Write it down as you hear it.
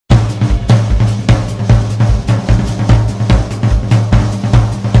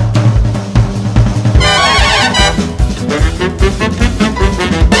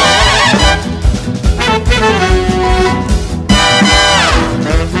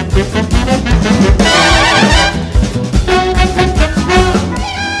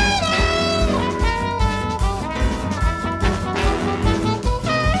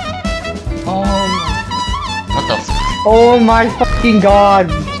Oh my fucking god!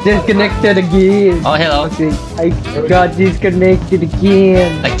 Disconnected again. Oh, hello. Okay, I got disconnected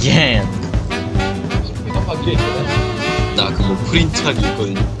again. Again. 나 그거 프린트하기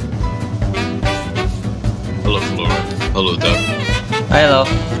있거든요. Hello Flora. Hello Duck. Hello.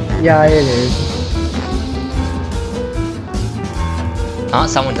 Yeah, it is. Huh?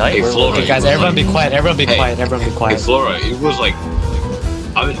 Someone died? Hey Flora. Okay, guys, everyone be quiet. Everyone be quiet. Everyone be Hey quiet. Flora, it was like,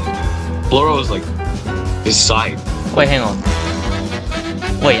 Flora was like his side. Wait, hang on.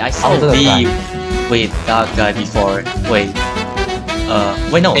 Wait, I saw I'll do the with that guy before. Wait.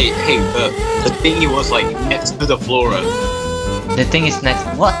 Wait, no. Hey, the thing he was like next to the Flora. The thing is next.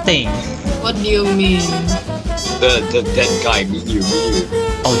 What thing? What do you mean? The dead guy, me you.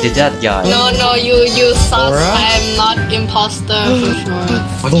 Oh, the dead guy. No, you sus. Flora? I'm not imposter for sure.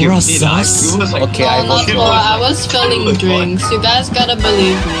 What you Flora mean? sus? He was like, Okay, No, not he Flora. was I like- was spilling he was drinks. You guys gotta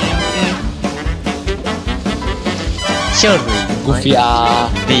believe me, okay? Surely. Goofy,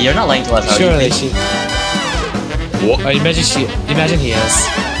 B, you're not lying to us, are surely you? she. What? Imagine he is.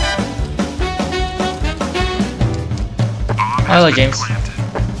 Hello, James.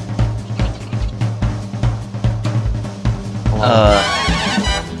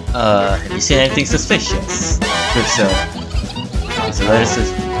 Have you seen anything suspicious? Good, so. So there's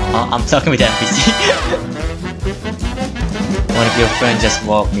this. I'm talking with the NPC. One of your friends just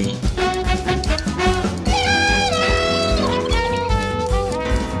walked me.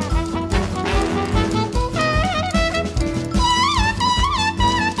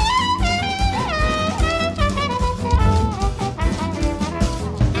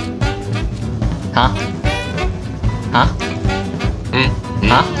 Huh? Huh?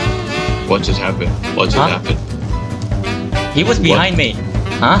 Huh? What just happened? What just Huh? happened? He was behind me.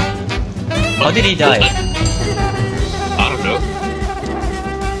 Huh? How did he die? I don't know.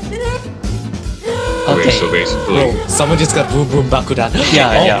 Okay. So basically, Bro, someone just got boom boom bakudan.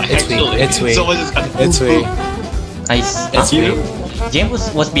 Yeah, Oh, yeah. It's actually, we. It's we. someone just got It's we. Nice. It's Huh? you. James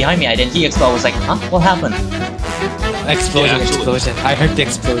was behind me. I didn't he explode. I was like, huh? What happened? Explosion, Yeah, actually. explosion. I heard the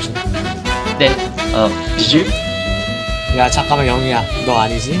explosion. Then, Did you? 야 잠깐만 영희야, 너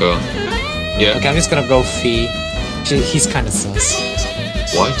아니지? Yeah. Okay, I'm just gonna go Fee. He's kind of sus.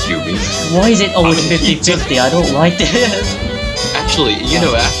 Why do you mean? why is it always I mean, 50-50? I don't like this. Actually,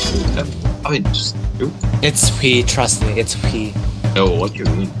 I mean, just It's Fee, trust me, it's Fee. know what you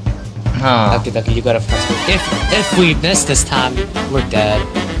mean. Huh. Okay, you gotta trust me. If we miss this time, we're dead.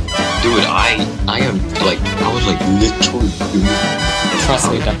 Dude, I am like, I was like literally doing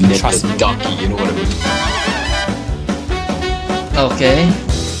Trust me, Ducky, trust me. Ducky, you know what I mean? Okay.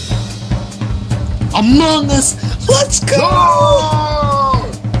 Among Us, let's go!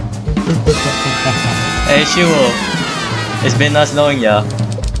 Hey, Shiwoo. It's been nice knowing ya.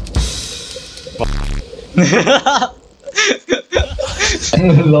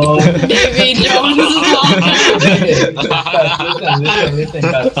 Lol. David Jones is Listen,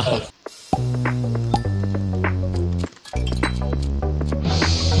 guys.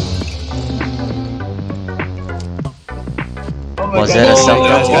 Was it a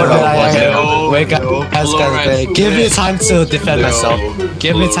self-report or was it? Wait, guys, give me time to defend myself.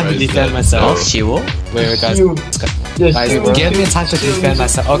 Give me time to defend Oh, myself. Shiwoo? Wait, guys. Yes, Guys, you were. give me time to defend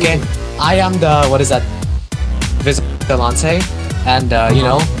myself. Okay, I am the what is that? Vigilante, and you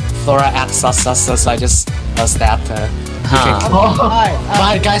know, Flora acts sus, so I just stabbed her. Huh. Oh, hi.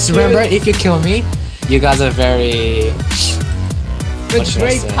 But guys, remember, if you kill me, you guys are very. What With should I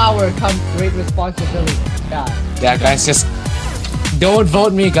great say? power comes great responsibility. Yeah. Yeah, guys, just don't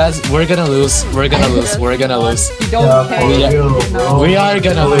vote me, guys. We're gonna lose. We're gonna lose. We're gonna lose. You don't care. We are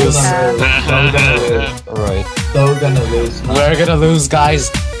gonna lose. Alright. So gonna lose. We're gonna lose, guys.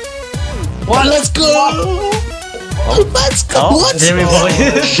 Well, let's go. Let's go. Oh, Let's there we go. go.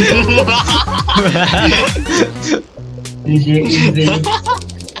 Easy.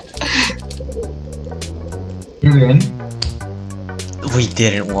 You win. We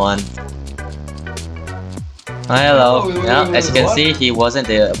didn't won. Hello. Oh, Yeah, as you can what? see, he wasn't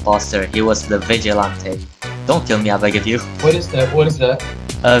the imposter. He was the vigilante. Don't kill me, I beg of you. What is that? What is that?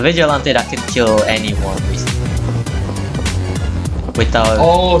 A vigilante that can kill anyone without.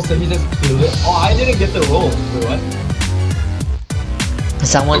 Oh, so he just killed it. Oh, I didn't get the role. Wait, what?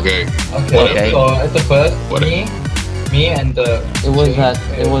 Someone. Okay. Okay. So at the first, What? me and the. It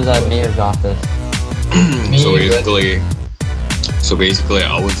was at mayor's office. Me, So basically,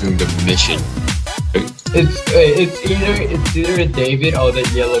 I was doing the mission. It's either David or the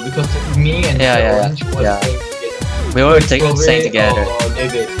yellow because me and the orange was yeah. staying together. We were staying together. Or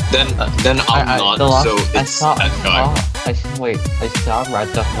David. Then I'm not. So I it's saw, that guy. I saw right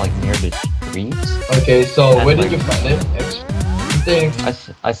stuff like near the street. Okay, so And where did like- you find it? Think.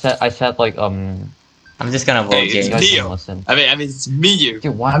 I said like I'm just gonna vote Hey, you it's guys James. me. can listen. I mean, it's me, you. Dude,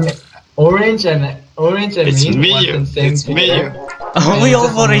 I what? mean, orange and It's me me, want you. the same It's thing. me, you. We all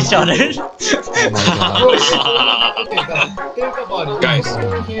vote each other. Oh my god. Okay, guys, think about it. Guys.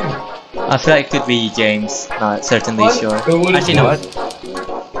 Over here. I feel like it could be James. Not certainly What? sure. What is Actually, no. this?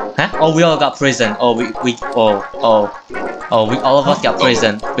 Huh? Oh, we all got prison. Oh, we all of us got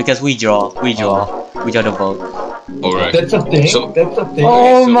prison because we draw the vote. Alright. That's a thing. So- That's a thing.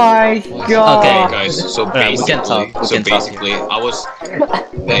 Oh my Okay. god. Guys, so Alright, we can talk, basically, we can talk basically, I was.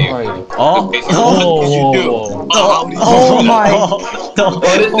 Where Hey, are you? Oh, basically, oh, what did you do? How did you Oh do my- that?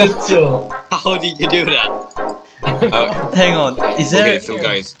 What is this still? How did you do that? Hang on. Is there? Okay, so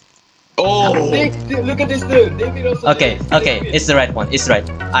guys. Oh! Look at this dude. David also. Okay, it's the right one. It's right.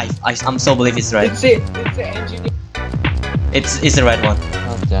 I'm so believe it's right. It's it. It's the engineer. It's the right one.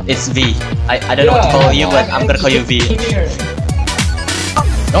 Oh, damn. It's V. I don't know what to call you, but I'm gonna call you V.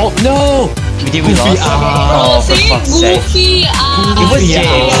 Oh no! Did we lost? Oh, for see, fuck's sake. Goofy. It was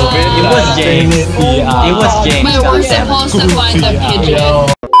James. It was James. It was James. Wait, we're Goddamn. supposed to find the pigeon. Yo.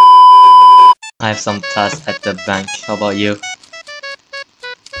 I have some tasks at the bank. How about you?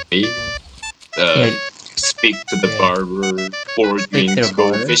 Me? Wait. Speak to the barber. Board Speak to means the go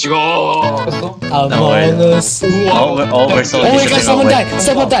barber. fishing. Oh! Among Us. Oh, we're so Oh wait, guys, efficient. someone died.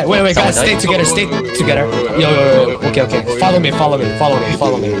 Someone died. Wait, guys, Someone stay died? together. Stay together. Yo. Okay. Follow me.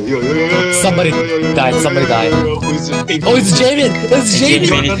 Somebody died. Oh, it's Jaemin. It's Jaemin.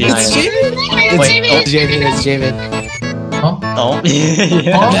 Jaemin is behind. It's Jaemin. Wait, It's Jaemin. oh.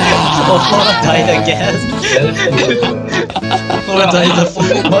 Yeah. Oh, Flora died again. Flora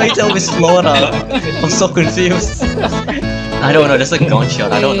died. Why you tell me it's Flora? I'm so confused. I don't know. There's a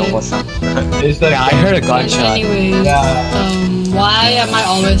gunshot. I don't know what's up. It's like, Yeah, I heard a gunshot. Anyways, Yeah. why am I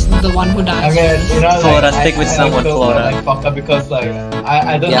always the one who I dies? mean, you know, like, Flora, stick with I someone, feel Flora. Like fucked up because like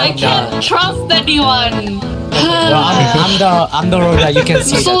I don't Yeah, I know. can't trust anyone. Well, I'm the road that you can I'm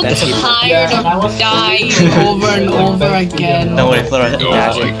see so that. That's you. tired Yeah, I of was- dying over and over again. Don't worry, Flora. Oh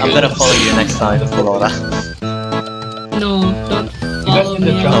Yeah, my I'm gonna follow you next time, Flora. No, don't follow guys need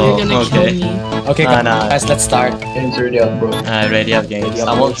to me. try. You're gonna Okay. kill me. Okay, Nah. guys, let's start. It's really up, bro. Ready up, James.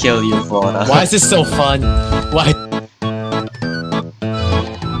 I won't kill you, Flora. Why is this so fun? Why?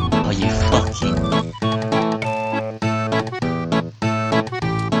 Are you fucking?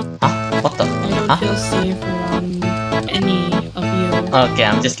 Huh? What the? I don't Huh? feel safe around any of you. Okay,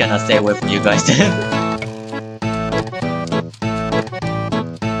 I'm just gonna stay away from you guys then.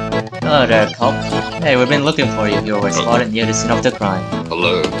 Hello there, cop. Hey, we've been looking for you. You were spotted near the scene of the crime.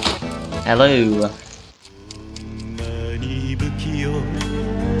 Hello. Hello.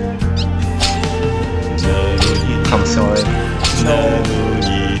 I'm sorry.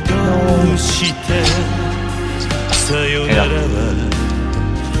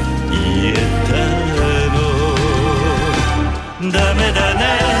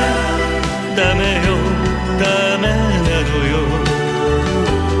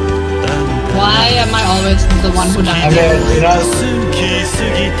 Why am I always the one who I dies? mean, you know,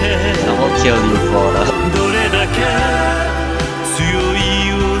 I won't kill you, Flora.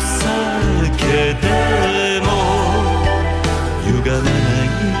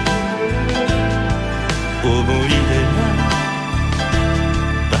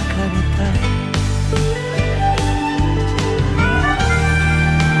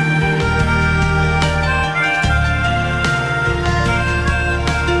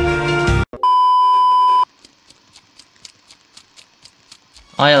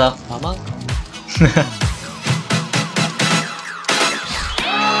 Oh, hello. Mama?